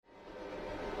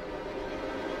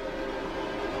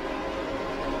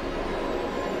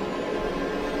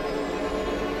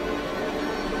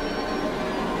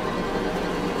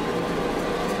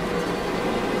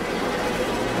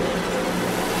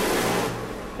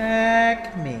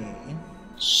Check me.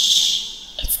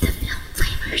 Shh, it's the Film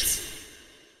Flamers.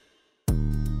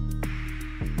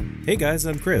 Hey guys,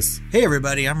 I'm Chris. Hey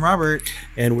everybody, I'm Robert.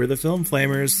 And we're the Film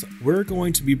Flamers. We're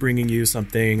going to be bringing you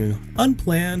something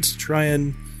unplanned to try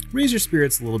and raise your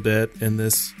spirits a little bit in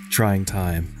this trying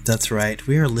time. That's right.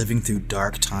 We are living through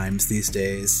dark times these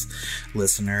days,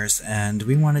 listeners, and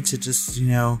we wanted to just,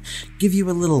 give you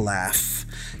a little laugh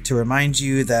to remind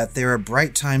you that there are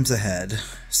bright times ahead.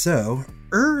 So,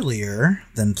 earlier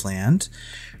than planned,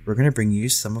 we're going to bring you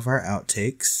some of our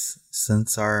outtakes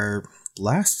since our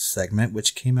last segment,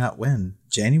 which came out when?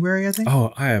 January, I think?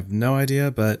 Oh, I have no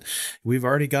idea, but we've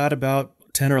already got about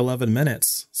 10 or 11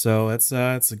 minutes. So it's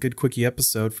a good quickie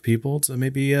episode for people to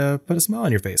maybe put a smile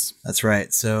on your face. That's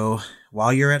right. So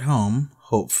while you're at home,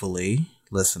 hopefully,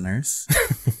 listeners,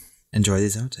 enjoy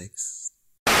these outtakes.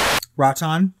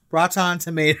 Rotten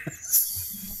tomatoes.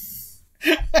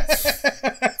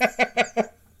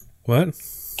 What?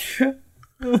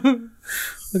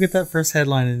 Look at that first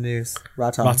headline in the news.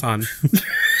 Rotten. Baton.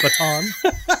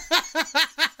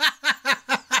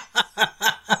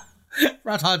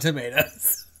 Rotten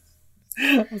tomatoes.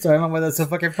 I'm sorry, I don't know why that's so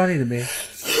fucking funny to me.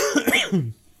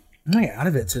 I'm not out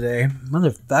of it today.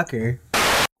 Motherfucker.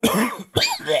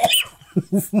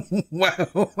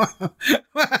 Wow.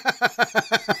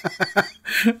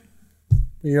 Are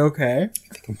you okay?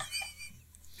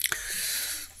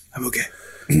 I'm okay.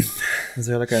 Is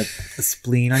there like a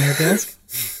spleen on your desk?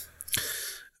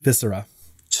 Viscera.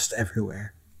 Just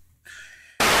everywhere.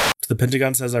 The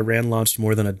Pentagon says Iran launched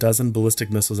more than a dozen ballistic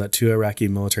missiles at 2 Iraqi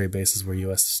military bases where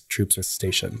U.S. troops are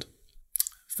stationed.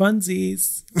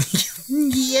 Funsies.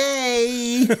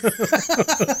 Yay!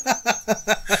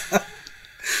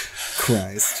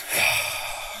 Christ.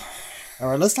 All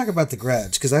right, let's talk about the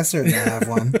grudge, because I certainly have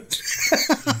one.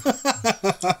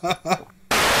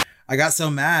 I got so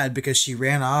mad because she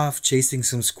ran off chasing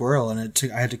some squirrel, and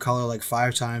I had to call her like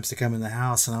 5 times to come in the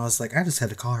house, and I was like, I just had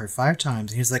to call her 5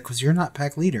 times. And he was like, because you're not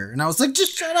pack leader. And I was like,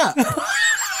 just shut up. I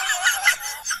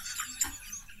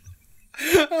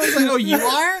was like, oh, you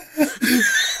are?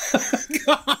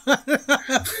 God.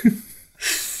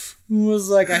 Was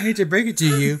like, I hate to break it to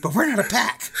you, but we're not a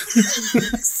pack.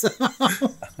 So,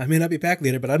 I may not be pack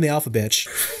leader, but I'm the alpha bitch.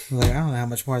 I was like, I don't know how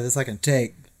much more of this I can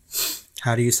take.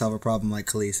 How do you solve a problem like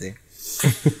Khaleesi?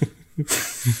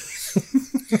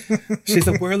 She's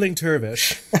a whirling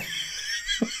dervish.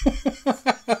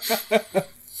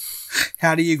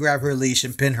 How do you grab her leash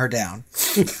and pin her down?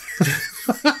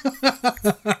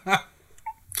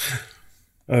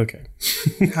 Okay.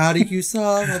 How do you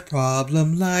solve a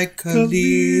problem like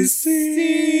Khaleesi?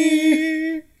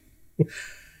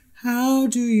 How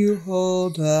do you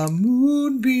hold a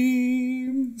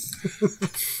moonbeam?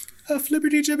 A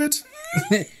flibberty gibbet.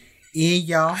 In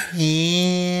your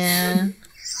hand.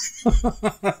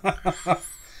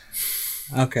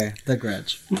 Okay, The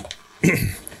Grudge. Do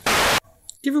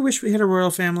you ever wish we had a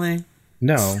royal family?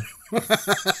 No.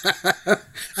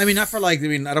 I mean, not for I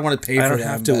don't want to pay for it. I don't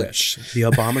have to wish. The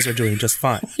Obamas are doing just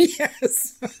fine.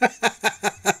 Yes.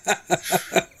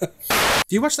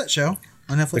 Do you watch that show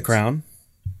on Netflix? The Crown?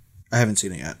 I haven't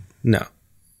seen it yet. No.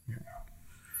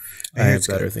 I have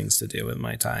better good. things to do with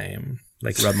my time.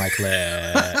 Like rub my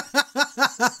clit.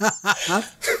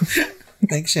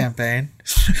 Thanks, Champagne.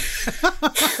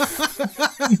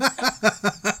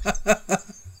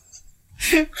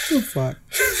 Oh, fuck.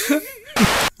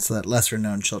 It's that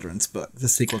lesser-known children's book, the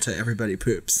sequel to Everybody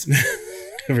Poops.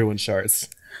 Everyone sharts.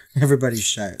 Everybody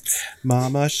sharts.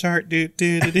 Mama shart do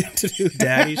do do do do.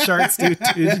 Daddy sharts do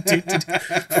do do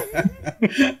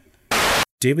do do.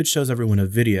 David shows everyone a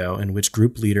video in which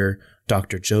group leader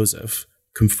Dr. Joseph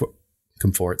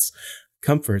comforts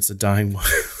a dying woman.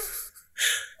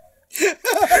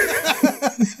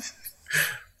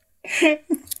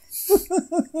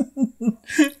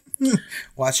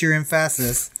 Watch your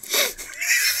emphasis.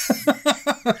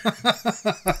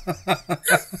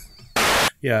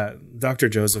 Yeah, Dr.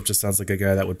 Joseph just sounds like a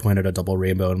guy that would point at a double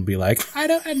rainbow and be like, I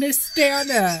don't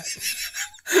understand that.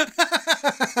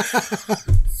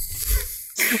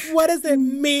 What does it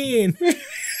mean?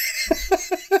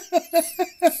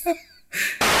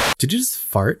 Did you just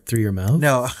fart through your mouth?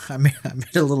 No, I made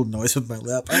a little noise with my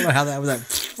lip. I don't know how that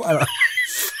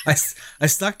was. I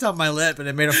sucked on my lip and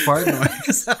it made a fart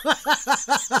noise.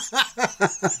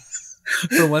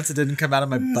 For once, it didn't come out of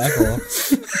my butthole.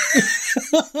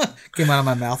 Came out of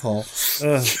my mouth hole.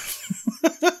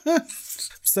 I'm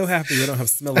so happy we don't have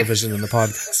smell-o-vision in the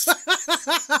podcast.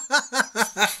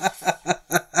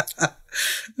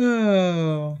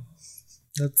 Oh,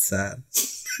 that's sad.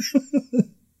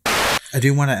 I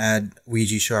do want to add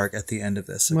Ouija Shark at the end of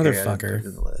this. Motherfucker.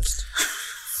 To the list.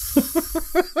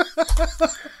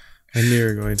 I knew you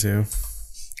were going to.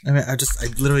 I mean, I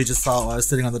literally just saw it while I was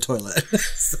sitting on the toilet.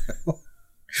 So. I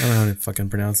don't know how to fucking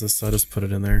pronounce this, so I'll just put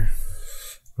it in there.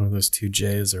 One of those 2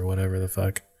 J's or whatever the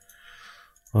fuck.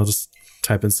 I'll just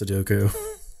type in Sudoku.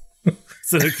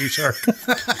 Sudoku shark.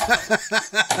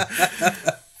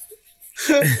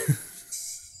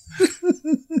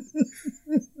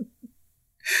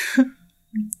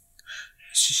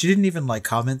 She didn't even like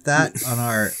comment that on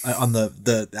our on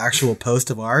the actual post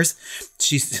of ours.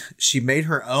 She made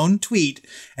her own tweet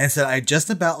and said, "I just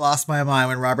about lost my mind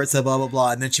when Robert said blah blah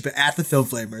blah," and then she put at the Film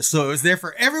Flamers, so it was there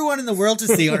for everyone in the world to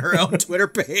see on her own Twitter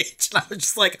page. And I was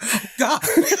just like, oh, God,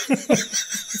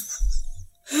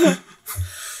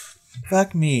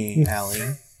 fuck me,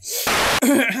 Allie.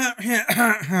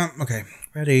 Okay,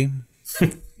 ready.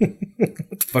 What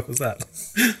the fuck was that?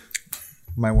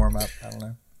 My warm up. I don't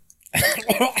know.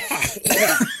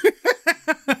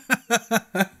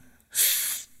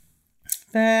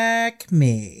 Fuck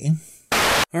me.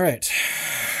 All right.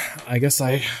 I guess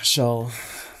I shall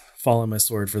fall on my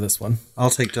sword for this one. I'll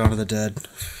take Dawn of the Dead.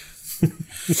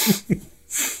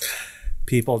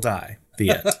 People die.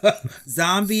 The end.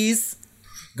 Zombies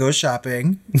go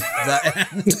shopping. The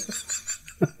end.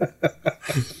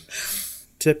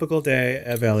 Typical day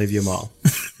at Valley View Mall.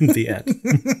 The end.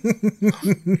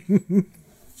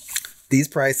 These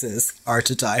prices are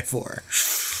to die for.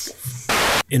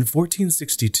 In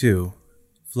 1462,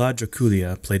 Vlad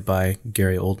Dracula, played by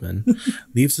Gary Oldman,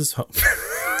 leaves his home.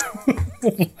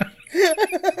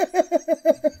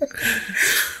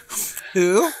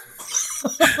 Who?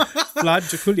 Vlad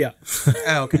Dracula.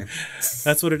 Oh, okay.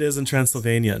 That's what it is in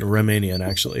Transylvania, Romanian,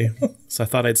 actually. So I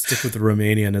thought I'd stick with the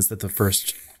Romanian as the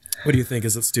first. What do you think?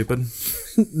 Is it stupid?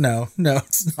 No,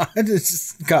 it's not. It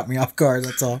just got me off guard,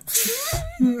 that's all.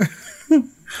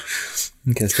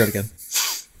 Okay, start again.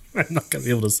 I'm not going to be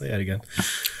able to say it again.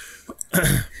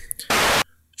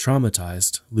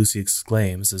 Traumatized, Lucy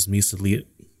exclaims as Misa.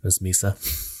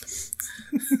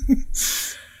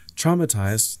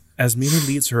 Traumatized, as Mina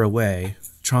leads her away.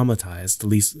 Traumatized,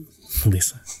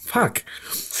 Lisa. Fuck.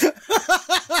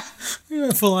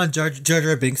 Full on Jar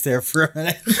Jar Binks there for a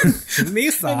minute.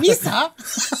 Misa.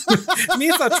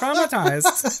 Misa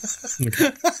traumatized.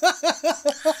 Okay.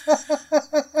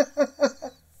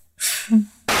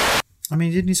 I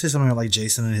mean, didn't you say something like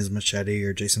Jason and his machete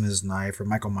or Jason and his knife or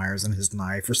Michael Myers and his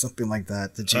knife or something like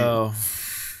that? Did you? Oh,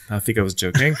 I think I was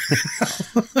joking.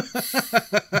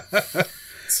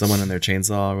 Someone in their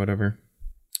chainsaw or whatever.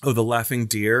 Oh, the laughing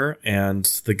deer and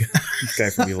the guy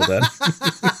from Evil Dead.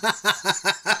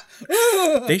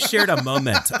 They shared a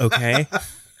moment, okay?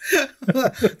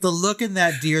 The look in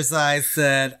that deer's eyes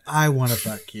said, I want to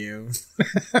fuck you.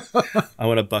 I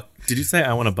want to buck. Did you say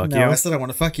I want to buck you? No, I said I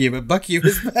want to fuck you, but buck you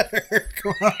is better.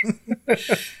 Come on.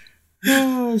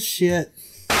 Oh, shit.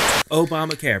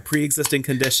 Obamacare, pre-existing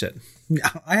condition.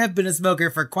 I have been a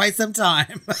smoker for quite some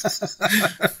time.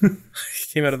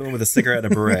 Came out of the womb with a cigarette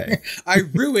and a beret. I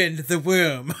ruined the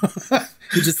womb.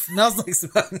 It just smells like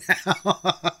smoke now.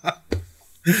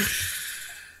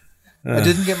 I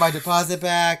didn't get my deposit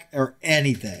back or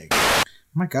anything. Oh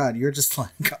my God, you're just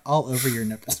like all over your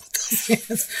nipples with those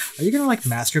hands. Are you going to like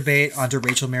masturbate onto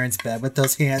Rachel Marin's bed with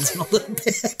those hands in a little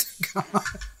bit? God.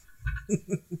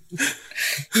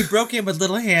 He broke in with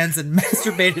little hands and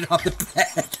masturbated on the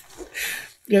bed.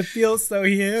 It feels so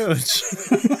huge.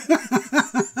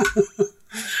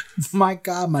 My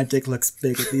God, my dick looks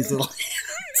big with these little hands.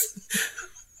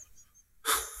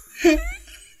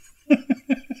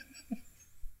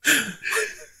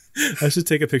 I should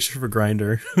take a picture for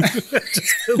Grindr.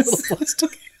 Just a little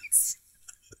plastic hands.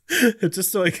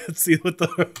 Just so I can see what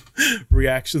the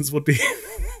reactions would be.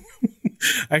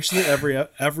 Actually,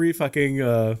 every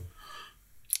fucking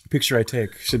picture I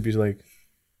take should be like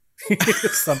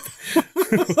something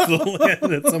with a little hand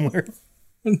in it somewhere.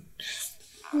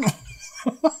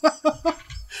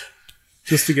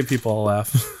 Just to get people all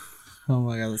laugh. Oh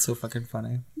my God, that's so fucking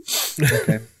funny.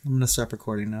 Okay, I'm gonna stop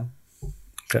recording now.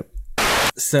 Okay.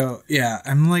 So yeah,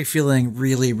 I'm like feeling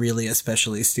really, really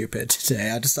especially stupid today.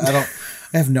 I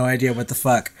have no idea what the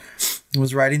fuck. I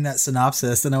was writing that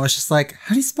synopsis and I was just like,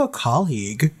 how do you spell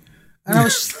colleague? And I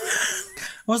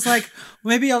was like,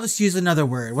 maybe I'll just use another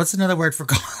word. What's another word for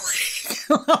colleague?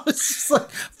 I was just like,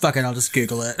 fuck it, I'll just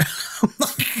Google it. Oh my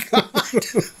God.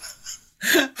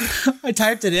 I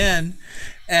typed it in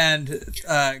and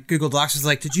Google Docs was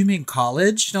like, did you mean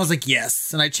college? And I was like,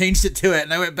 yes. And I changed it to it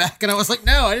and I went back and I was like,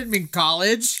 no, I didn't mean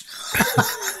college.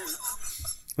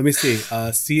 Let me see.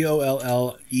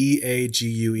 Colleague.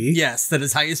 Yes, that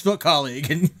is how you spell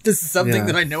colleague. And this is something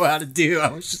that I know how to do.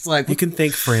 I was just like, you can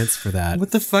thank France for that.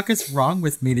 What the fuck is wrong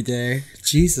with me today?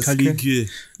 Jesus. Colleague.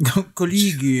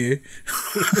 Colleague.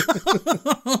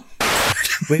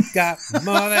 We've got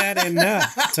more than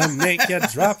enough to make you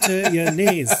drop to your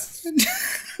knees.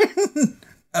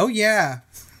 Oh, yeah.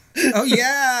 Oh,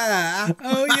 yeah.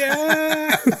 Oh,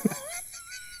 yeah.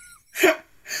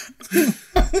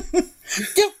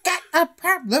 You got a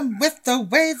problem with the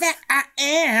way that I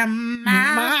am.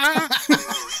 I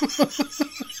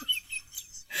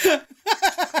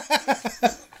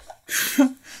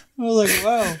was like,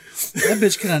 whoa, that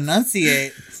bitch can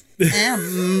enunciate.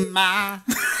 Emma.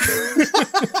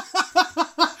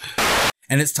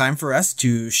 And it's time for us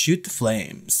to shoot the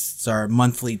flames. It's our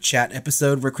monthly chat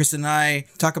episode where Chris and I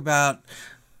talk about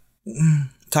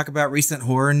recent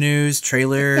horror news,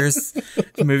 trailers,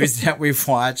 movies that we've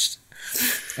watched,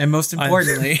 and most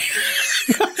importantly,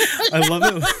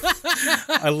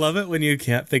 I love it when you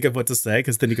can't think of what to say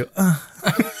because then you go,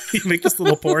 you make this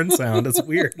little porn sound. It's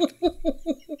weird.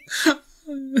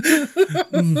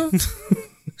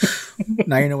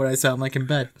 Now you know what I sound like in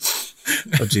bed.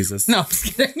 Oh, Jesus. No, I'm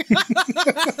just kidding.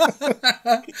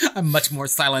 I'm much more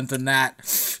silent than that.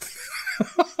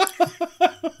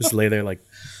 Just lay there like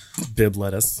bib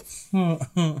lettuce.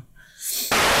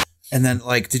 And then,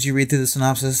 like, did you read through the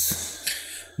synopsis?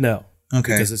 No.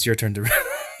 Okay. Because it's your turn to read.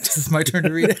 This is my turn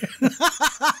to read it.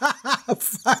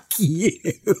 Fuck you.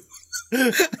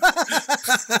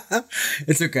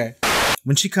 It's okay.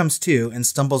 When she comes to and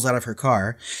stumbles out of her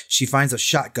car, she finds a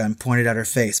shotgun pointed at her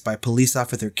face by police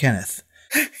officer Kenneth.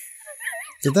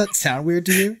 Did that sound weird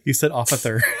to you? You said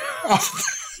officer.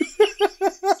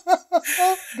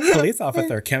 Police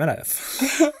officer Kenneth.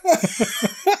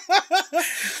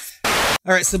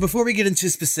 All right, so before we get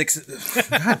into specifics,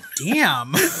 god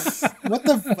damn, what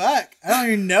the fuck? I don't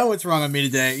even know what's wrong with me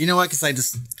today. You know what?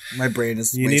 Because my brain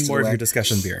is. You need more of your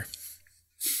discussion beer.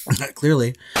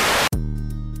 Clearly.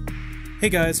 Hey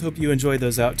guys, hope you enjoyed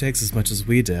those outtakes as much as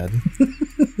we did.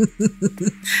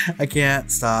 I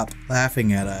can't stop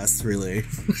laughing at us, really.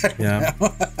 Yeah.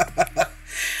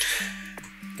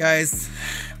 Guys,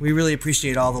 we really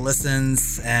appreciate all the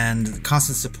listens and the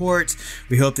constant support.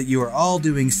 We hope that you are all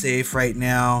doing safe right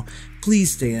now.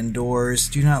 Please stay indoors.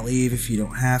 Do not leave if you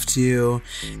don't have to.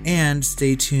 And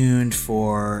stay tuned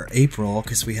for April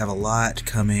because we have a lot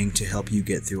coming to help you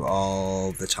get through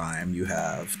all the time you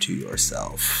have to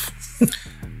yourself.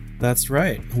 That's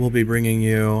right. We'll be bringing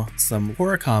you some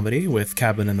horror comedy with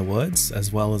Cabin in the Woods,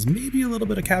 as well as maybe a little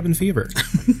bit of cabin fever.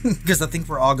 Because I think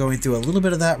we're all going through a little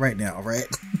bit of that right now, right?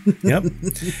 Yep.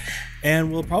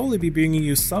 And we'll probably be bringing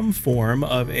you some form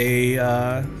of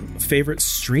a favorite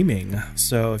streaming.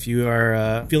 So if you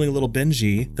are feeling a little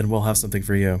bingey, then we'll have something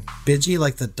for you. Bingey,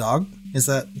 like the dog? Is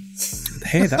that?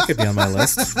 Hey, that could be on my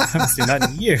list. I haven't seen that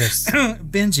in years.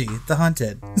 Bingey, the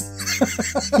Hunted.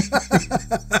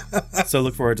 So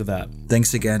look forward to that.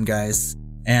 Thanks again, guys.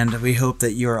 And we hope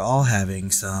that you are all having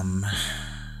some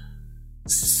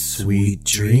sweet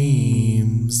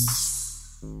dreams.